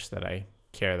fish that I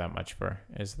care that much for,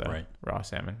 is the raw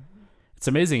salmon. It's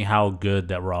amazing how good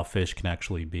that raw fish can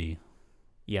actually be.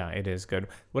 Yeah, it is good.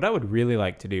 What I would really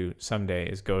like to do someday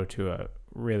is go to a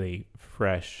really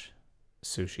fresh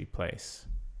sushi place.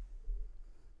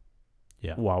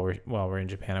 Yeah. While we're in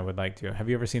Japan, I would like to. Have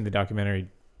you ever seen the documentary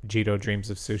Jito Dreams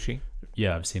of Sushi?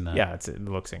 Yeah, I've seen that. Yeah, it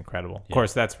looks incredible. Yeah. Of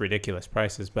course, that's ridiculous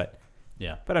prices, but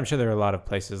Yeah. I'm sure there are a lot of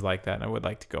places like that, and I would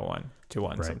like to go to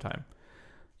one Right. sometime.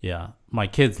 Yeah. My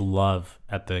kids love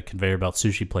at the Conveyor Belt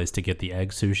sushi place to get the egg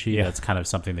sushi. Yeah. That's kind of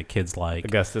something that kids like.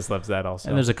 Augustus loves that also.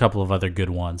 And there's a couple of other good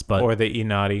ones, but or the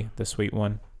inari, the sweet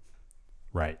one.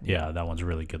 right. Yeah, that one's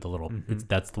really good. The little Mhm.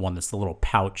 that's the one that's the little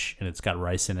pouch and it's got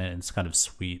rice in it and it's kind of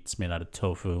sweet. It's made out of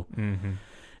tofu. Mm-hmm.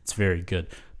 It's very good.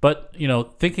 But,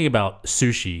 thinking about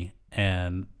sushi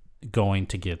and going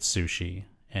to get sushi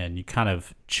and you kind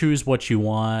of choose what you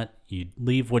want, you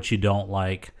leave what you don't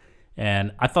like.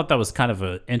 And I thought that was kind of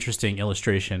an interesting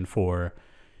illustration for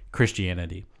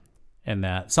Christianity. And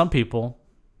that some people,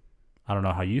 I don't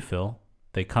know how you feel,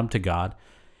 they come to God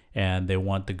and they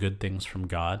want the good things from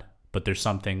God, but there's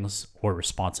some things or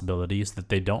responsibilities that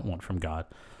they don't want from God.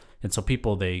 And so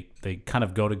people, they kind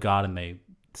of go to God and they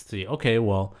say, okay,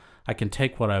 well, I can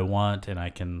take what I want and I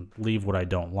can leave what I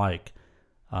don't like.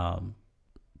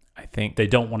 I think They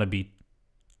don't want to be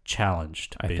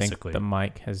challenged, basically. the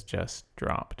mic has just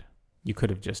dropped. You could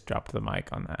have just dropped the mic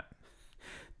on that.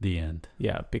 The end.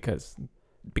 Yeah, because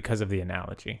of the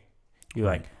analogy. You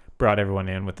Right. like brought everyone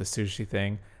in with the sushi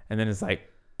thing, and then it's like,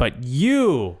 but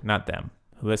you, not them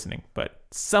listening, but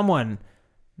someone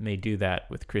may do that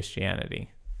with Christianity,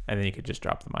 and then you could just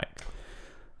drop the mic.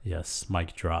 Yes,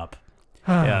 mic drop.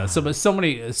 Yeah. But so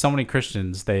many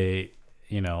Christians, they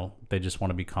just want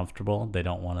to be comfortable. They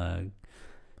don't want to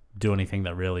do anything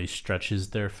that really stretches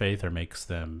their faith or makes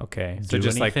them Okay, do so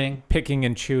just anything. like picking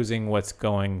and choosing what's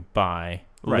going by,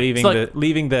 Right.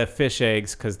 leaving the fish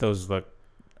eggs because those look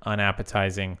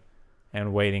unappetizing,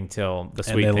 and waiting till the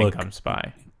sweet they thing look comes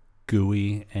by.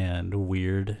 Gooey and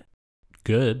weird.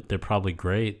 Good. They're probably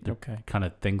great. They're Okay. kind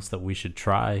of things that we should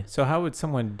try. So how would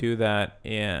someone do that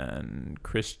in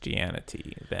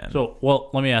Christianity then? So, well,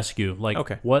 let me ask you, like,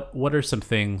 Okay. what are some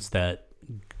things that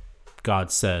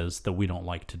God says that we don't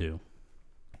like to do?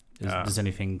 Does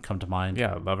anything come to mind?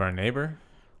 yeah, love our neighbor.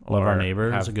 Love our or neighbor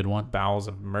is have a good one. Bowels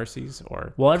of mercies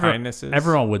or Well, kindnesses.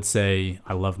 everyone would say,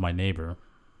 I love my neighbor.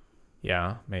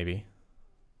 Yeah, maybe.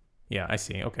 Yeah, I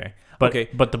see. Okay. But, okay.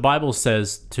 but the Bible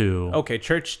says to... Okay,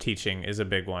 church teaching is a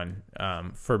big one.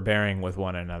 Forbearing with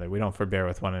one another. We don't forbear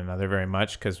with one another very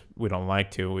much because we don't like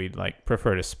to. We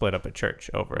prefer to split up a church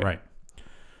over it.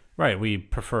 Right. We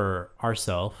prefer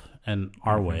ourselves and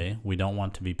our way. We don't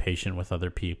want to be patient with other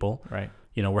people. Right.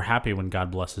 We're happy when God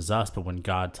blesses us, but when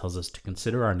God tells us to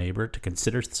consider our neighbor, to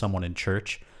consider someone in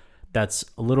church, that's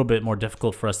a little bit more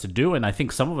difficult for us to do. And I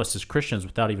think some of us as Christians,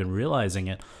 without even realizing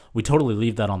it, we totally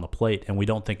leave that on the plate and we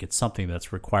don't think it's something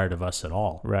that's required of us at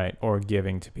all. Right. Or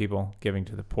giving to people, giving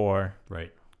to the poor,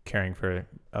 Right. caring for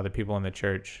other people in the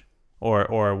church.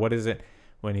 Or what is it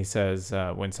when he says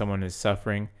when someone is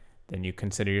suffering, then you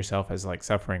consider yourself as like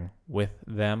suffering with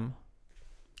them?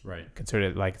 Right. Consider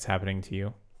it like it's happening to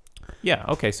you. Yeah.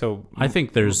 Okay. So I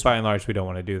think there's... by and large, we don't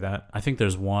want to do that. I think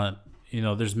there's one...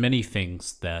 there's many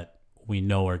things that we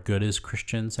know are good as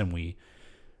Christians and we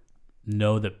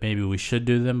know that maybe we should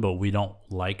do them, but we don't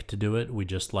like to do it. We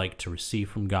just like to receive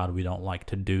from God. We don't like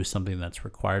to do something that's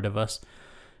required of us.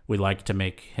 We like to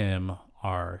make him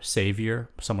our savior,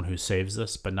 someone who saves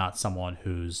us, but not someone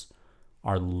who's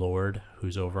our Lord,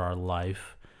 who's over our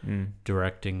life,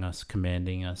 directing us,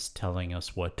 commanding us, telling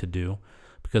us what to do.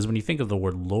 Because when you think of the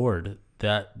word Lord,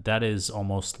 that is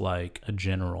almost like a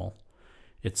general.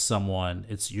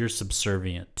 You're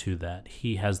subservient to that.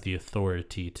 He has the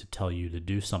authority to tell you to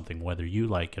do something, whether you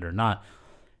like it or not.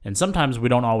 And sometimes we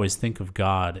don't always think of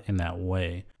God in that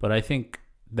way. But I think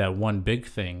that one big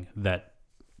thing that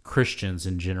Christians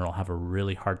in general have a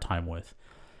really hard time with,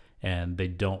 and they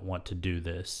don't want to do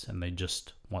this, and they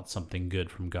just want something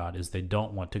good from God, is they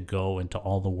don't want to go into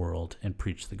all the world and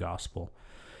preach the gospel.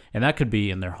 And that could be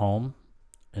in their home,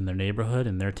 in their neighborhood,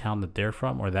 in their town that they're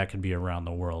from, or that could be around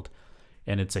the world.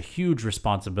 And it's a huge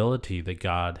responsibility that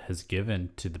God has given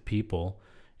to the people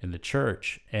in the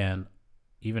church. And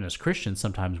even as Christians,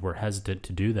 sometimes we're hesitant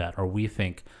to do that, or we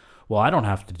think, well, I don't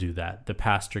have to do that. The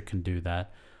pastor can do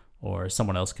that, or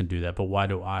someone else can do that. But why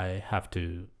do I have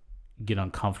to get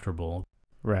uncomfortable?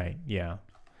 Right. Yeah.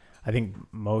 I think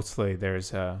mostly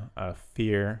there's a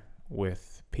fear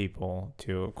with people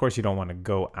to, of course, you don't want to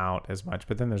go out as much,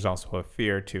 but then there's also a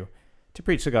fear to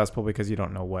preach the gospel because you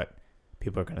don't know what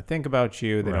people are going to think about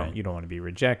you. You don't want to be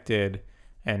rejected.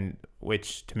 And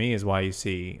which to me is why you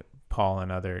see Paul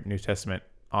and other New Testament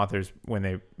authors, when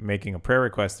they're making a prayer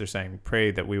request, they're saying, pray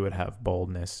that we would have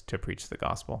boldness to preach the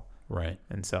gospel. Right.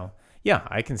 And so, yeah,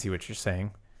 I can see what you're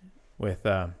saying with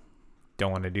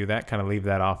don't want to do that. Kind of leave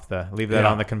that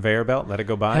on the conveyor belt, let it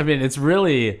go by. I mean, it's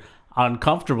really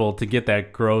uncomfortable to get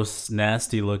that gross,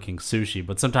 nasty looking sushi,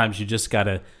 but sometimes you just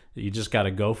gotta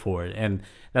go for it. And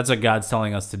that's what God's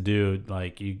telling us to do.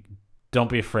 Like, you don't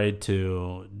be afraid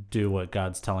to do what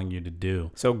God's telling you to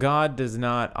do. So God does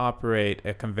not operate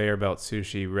a conveyor belt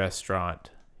sushi restaurant.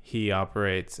 He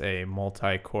operates a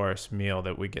multi-course meal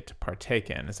that we get to partake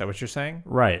in. Is that what you're saying?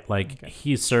 Right. Like,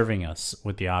 he's serving us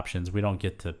with the options. We don't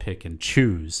get to pick and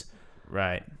choose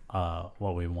Right.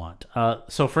 what we want.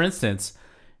 So, for instance,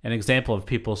 an example of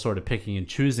people sort of picking and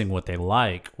choosing what they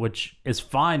like, which is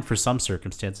fine for some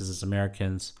circumstances as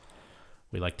Americans.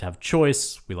 We like to have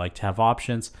choice. We like to have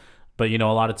options. But, a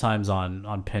lot of times on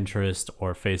Pinterest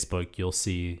or Facebook, you'll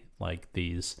see like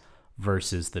these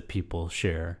verses that people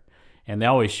share. And they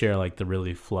always share like the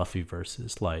really fluffy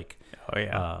verses, like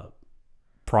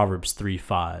Proverbs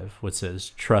 3:5, which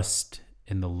says, "Trust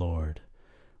in the Lord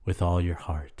with all your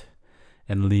heart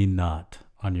and lean not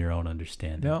on your own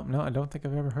understanding." No, I don't think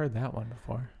I've ever heard that one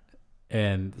before.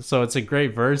 And so it's a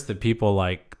great verse that people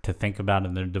like to think about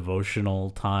in their devotional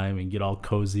time and get all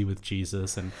cozy with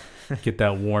Jesus and get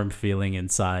that warm feeling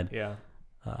inside. Yeah.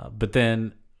 But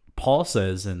then Paul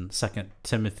says in 2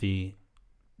 Timothy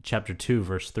chapter 2,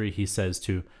 verse 3, he says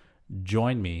to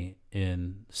join me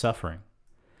in suffering.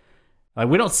 Like,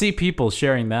 we don't see people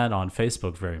sharing that on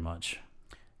Facebook very much.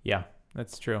 Yeah,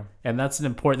 that's true. And that's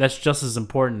just as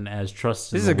important as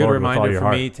trust in This is the a good Lord with all reminder your for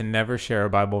heart. me to never share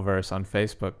a Bible verse on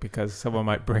Facebook because someone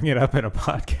might bring it up in a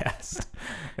podcast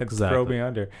and throw me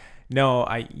under. No,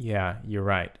 you're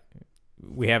right.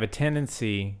 We have a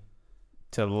tendency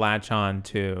to latch on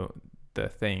to the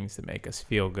things that make us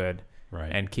feel good,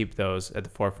 right, and keep those at the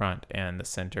forefront and the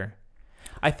center.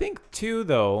 I think too,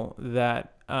 though,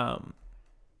 that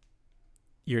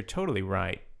you're totally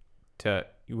right.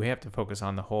 We have to focus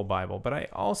on the whole Bible, but I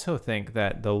also think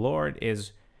that the Lord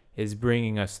is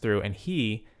bringing us through, and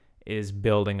He is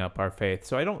building up our faith.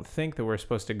 So I don't think that we're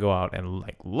supposed to go out and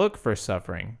like look for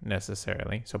suffering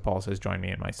necessarily. So Paul says, "Join me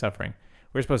in my suffering."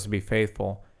 We're supposed to be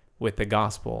faithful with the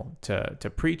gospel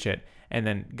to preach it, and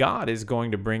then God is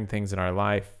going to bring things in our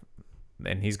life,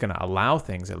 and He's going to allow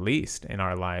things at least in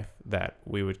our life that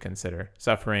we would consider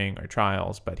suffering or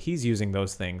trials, but He's using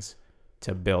those things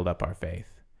to build up our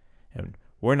faith. And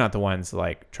we're not the ones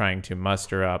like trying to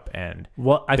muster up and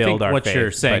I build think our what faith,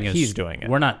 you're saying but is He's doing it.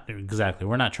 We're not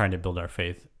trying to build our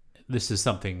faith. This is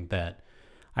something that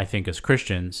I think as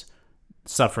Christians,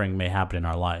 suffering may happen in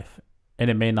our life. And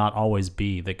it may not always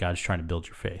be that God's trying to build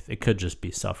your faith. It could just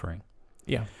be suffering.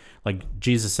 Yeah. Like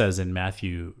Jesus says in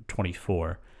Matthew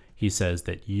 24, He says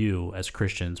that you as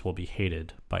Christians will be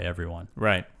hated by everyone.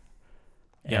 Right.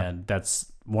 Yeah. And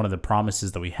that's one of the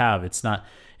promises that we have. It's not,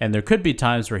 and there could be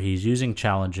times where He's using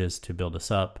challenges to build us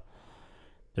up.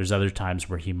 There's other times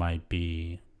where it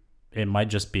might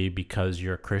just be because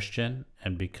you're a Christian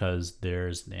and because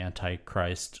there's an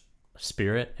antichrist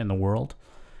spirit in the world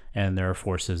and there are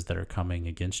forces that are coming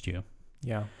against you.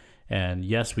 Yeah. And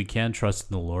yes, we can trust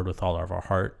in the Lord with all of our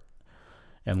heart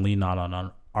and lean not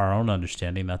on our own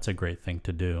understanding. That's a great thing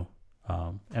to do.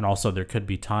 And also there could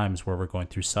be times where we're going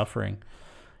through suffering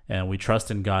and we trust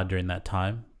in God during that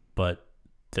time, but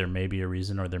there may be a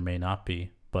reason or there may not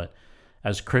be. But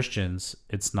as Christians,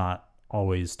 it's not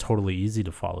always totally easy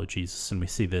to follow Jesus. And we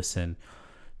see this in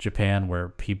Japan where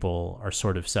people are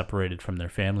sort of separated from their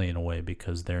family in a way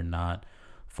because they're not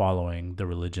following the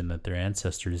religion that their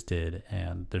ancestors did.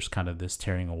 And there's kind of this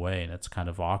tearing away and it's kind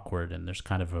of awkward and there's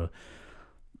kind of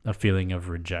a feeling of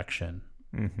rejection.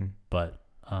 Mm-hmm. But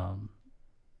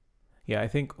yeah, I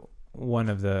think one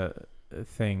of the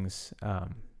things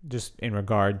just in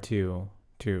regard to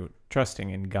trusting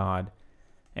in God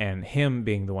and Him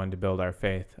being the one to build our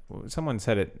faith, someone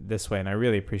said it this way, and I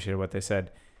really appreciated what they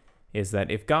said, is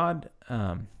that if God,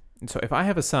 so if I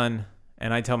have a son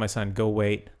and I tell my son, go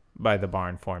wait by the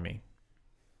barn for me,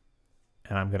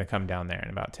 and I'm going to come down there in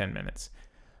about 10 minutes,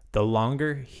 the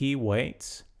longer he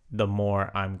waits, the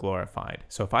more I'm glorified.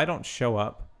 So if I don't show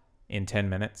up in 10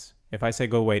 minutes, if I say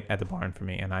go wait at the barn for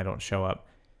me and I don't show up,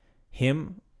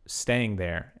 him staying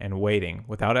there and waiting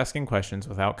without asking questions,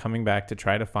 without coming back to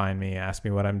try to find me, ask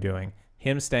me what I'm doing,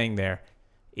 him staying there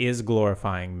is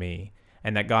glorifying me,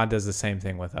 and that God does the same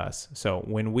thing with us. So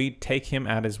when we take Him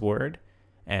at His word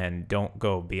and don't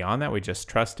go beyond that, we just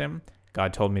trust Him.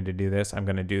 God told me to do this, I'm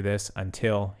going to do this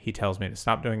until He tells me to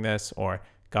stop doing this, or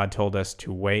God told us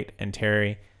to wait and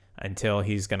tarry until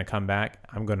He's going to come back.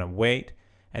 I'm going to wait,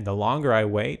 and the longer I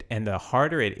wait and the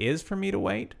harder it is for me to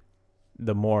wait,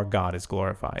 the more God is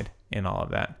glorified in all of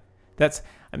that. that's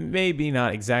maybe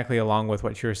not exactly along with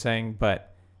what you're saying,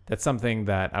 but that's something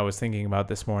that I was thinking about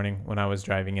this morning when I was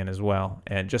driving in as well,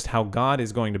 and just how God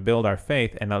is going to build our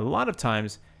faith. And a lot of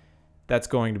times that's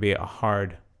going to be a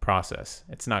hard process.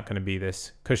 It's not going to be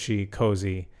this cushy,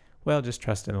 cozy, well, just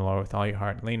trust in the Lord with all your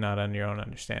heart and lean not on your own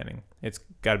understanding. It's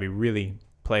got to be really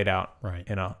played out Right.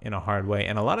 in a hard way.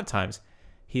 And a lot of times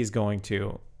he's going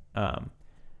to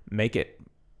make it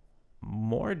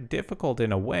more difficult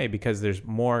in a way, because there's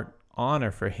more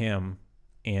honor for him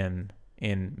in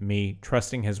me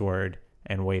trusting his word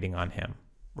and waiting on him.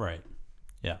 Right.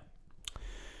 Yeah.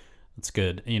 That's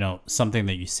good. You know, something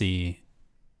that you see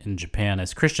in Japan,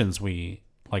 as Christians, we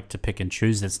like to pick and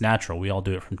choose. It's natural. We all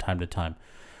do it from time to time.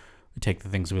 We take the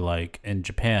things we like. In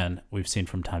Japan, we've seen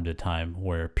from time to time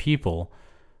where people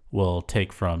will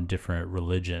take from different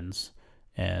religions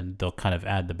and they'll kind of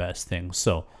add the best things.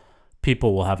 So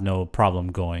people will have no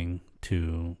problem going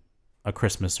to a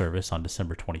Christmas service on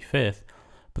December 25th,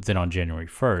 but then on January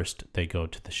 1st, they go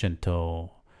to the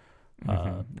Shinto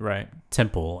Right.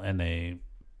 temple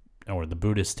or the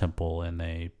Buddhist temple, and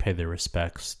they pay their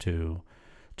respects to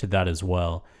that as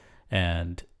well.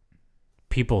 And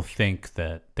people think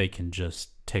that they can just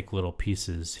take little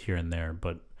pieces here and there,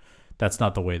 but that's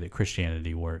not the way that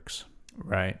Christianity works.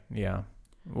 Right. Yeah.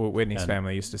 Whitney's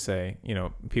family used to say,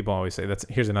 people always say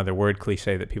here's another word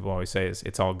cliche that people always say is,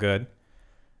 it's all good.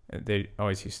 They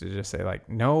always used to just say, like,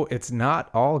 no, it's not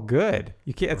all good.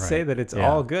 You can't say that it's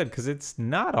all good, because it's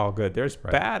not all good. There's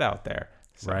bad out there.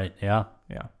 So, Right. Yeah.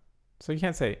 Yeah. So you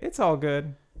can't say it's all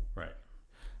good. Right.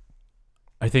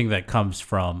 I think that comes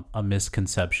from a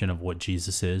misconception of what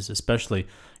Jesus is, especially,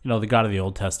 the God of the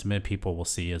Old Testament, people will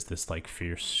see as this like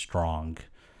fierce, strong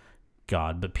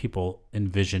God, but people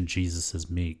envision Jesus as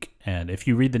meek. And if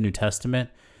you read the New Testament,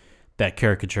 that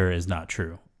caricature is not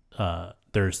true.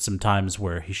 There's some times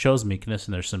where he shows meekness,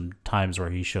 and there's some times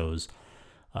where he shows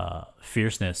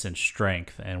fierceness and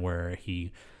strength, and where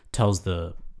he tells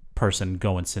the person,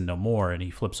 go and sin no more, and he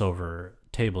flips over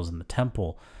tables in the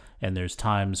temple. And there's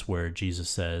times where Jesus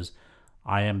says,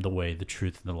 I am the way, the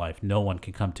truth, and the life. No one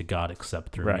can come to God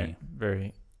except through me.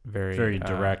 Very, very, Very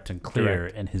direct and clear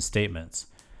direct in his statements.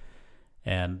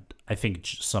 And I think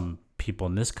some people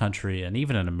in this country, and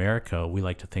even in America, we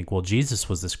like to think, well, Jesus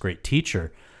was this great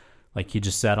teacher. Like, he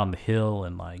just sat on the hill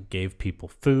and like gave people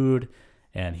food,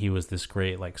 and he was this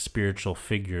great like spiritual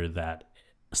figure that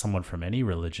someone from any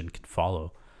religion could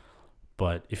follow.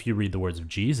 But if you read the words of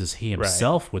Jesus, he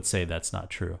himself would say that's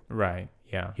not true. Right.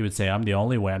 Yeah. He would say, I'm the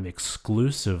only way, I'm the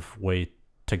exclusive way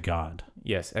to God.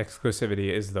 Yes,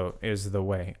 exclusivity is the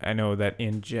way. I know that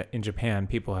in Japan,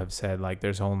 people have said, like,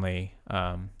 there's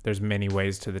many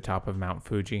ways to the top of Mount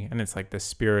Fuji, and it's like the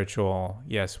spiritual,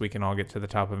 yes, we can all get to the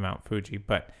top of Mount Fuji,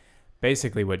 but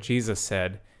basically what Jesus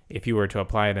said, if you were to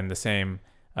apply it in the same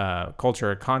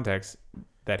culture or context,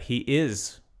 that he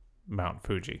is Mount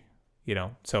Fuji.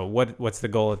 So what's the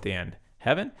goal at the end?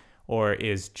 Heaven? Or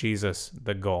is Jesus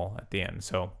the goal at the end?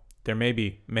 So there may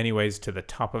be many ways to the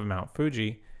top of Mount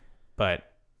Fuji, but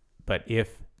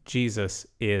if Jesus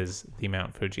is the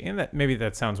Mount Fuji, and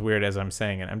that sounds weird as I'm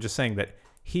saying it, I'm just saying that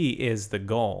he is the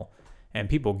goal, and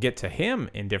people get to him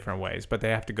in different ways, but they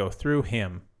have to go through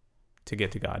him to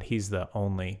get to God. He's the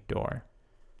only door.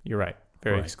 You're right.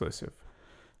 Very exclusive.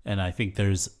 And I think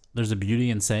there's a beauty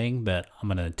in saying that I'm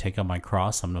going to take up my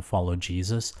cross, I'm going to follow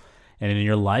Jesus. And in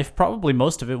your life, probably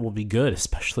most of it will be good,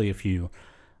 especially if you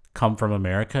come from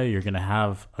America. You're going to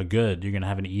have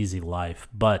an easy life.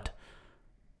 But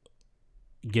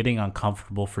getting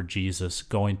uncomfortable for Jesus,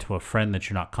 going to a friend that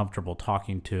you're not comfortable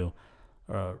talking to,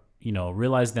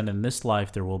 realize that in this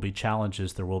life there will be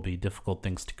challenges, there will be difficult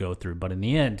things to go through. But in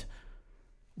the end,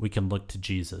 we can look to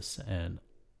Jesus, and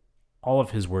all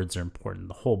of his words are important.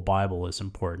 The whole Bible is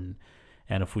important.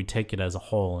 And if we take it as a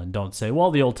whole and don't say,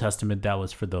 well, the Old Testament, that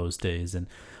was for those days. And,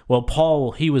 well,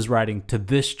 Paul, he was writing to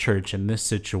this church in this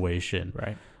situation.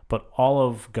 Right. But all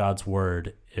of God's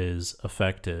word is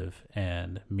effective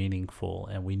and meaningful,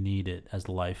 and we need it as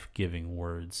life-giving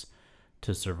words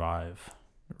to survive.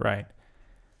 Right.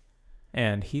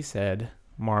 And he said,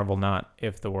 marvel not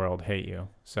if the world hate you.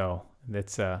 So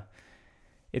it's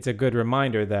a good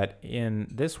reminder that in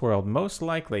this world, most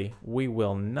likely, we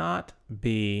will not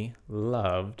be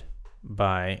loved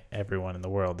by everyone in the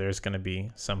world. There's going to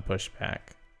be some pushback.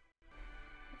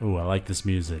 Ooh, I like this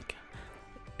music.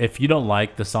 If you don't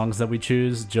like the songs that we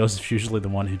choose, Joseph's usually the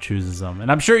one who chooses them.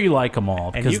 And I'm sure you like them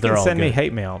all because they're all good. And you can send me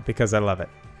hate mail because I love it.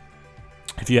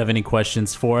 If you have any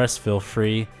questions for us, feel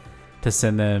free to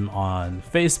send them on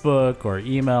Facebook or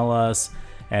email us.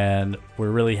 And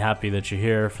we're really happy that you're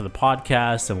here for the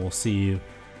podcast, and we'll see you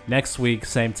Next week,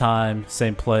 same time,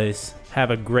 same place. Have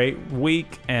a great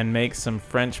week and make some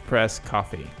French press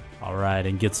coffee. All right,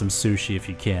 and get some sushi if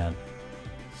you can.